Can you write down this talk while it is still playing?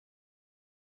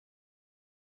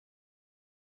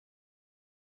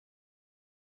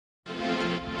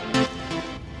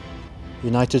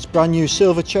United's brand new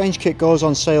silver change kit goes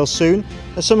on sale soon,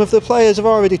 as some of the players have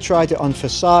already tried it on for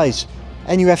size.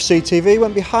 nufcTV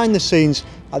went behind the scenes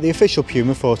at the official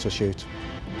PUMA photo shoot.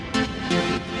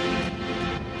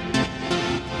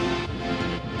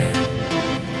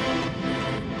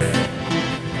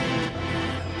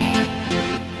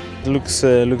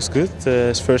 It looks good.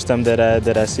 It's first time that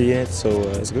I see it, so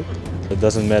it's good. It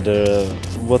doesn't matter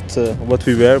what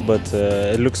we wear, but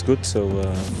it looks good. So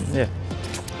yeah.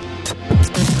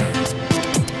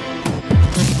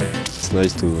 It's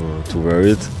nice to wear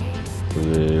it.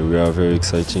 We are very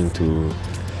exciting to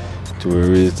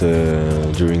wear it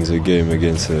during the game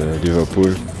against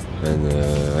Liverpool, and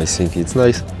I think it's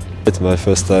nice. It's my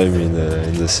first time in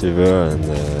the silver, and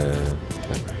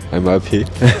I'm happy.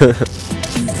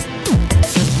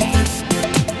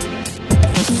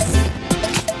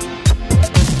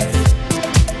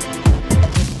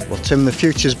 Well, Tim, the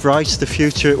future's bright. The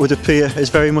future, it would appear, is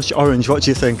very much orange. What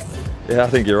do you think? Yeah, I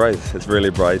think you're right. It's really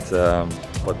bright,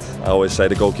 but I always say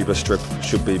the goalkeeper strip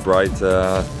should be bright.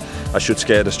 I should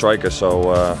scare the striker,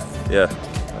 so yeah,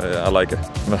 I like it.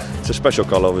 It's a special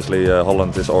color, obviously.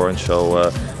 Holland is orange, so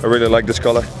I really like this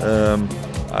color.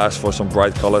 I asked for some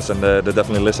bright colors, and they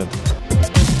definitely listened.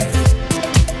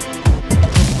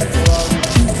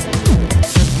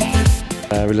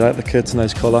 I really like the kit. It's a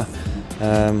nice colour.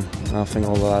 I think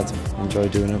all the lads enjoy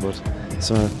doing it, but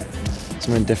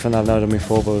something different I've never done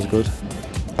before, but it was good.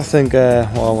 I think,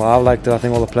 well, I liked it. I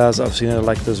think all the players that I've seen it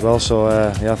liked it as well, so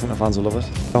yeah, I think the fans will love it.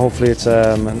 Hopefully it's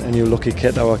a new lucky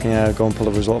kit that we can go and pull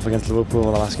a result off against Liverpool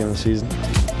in the last game of the season.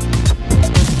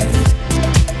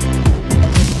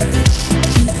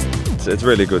 It's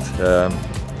really good.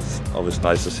 It's always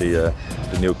nice to see the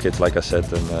new kits, like I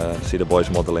said, and see the boys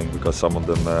modelling, because some of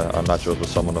them are naturals, but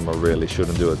some of them really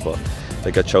shouldn't do it, but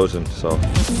they get chosen. So.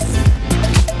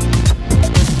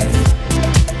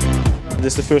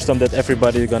 This is the first time that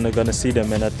everybody gonna see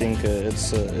them, and I think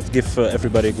it gives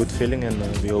everybody a good feeling, and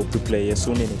we hope to play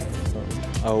soon in it.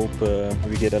 I hope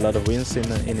we get a lot of wins in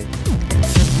it.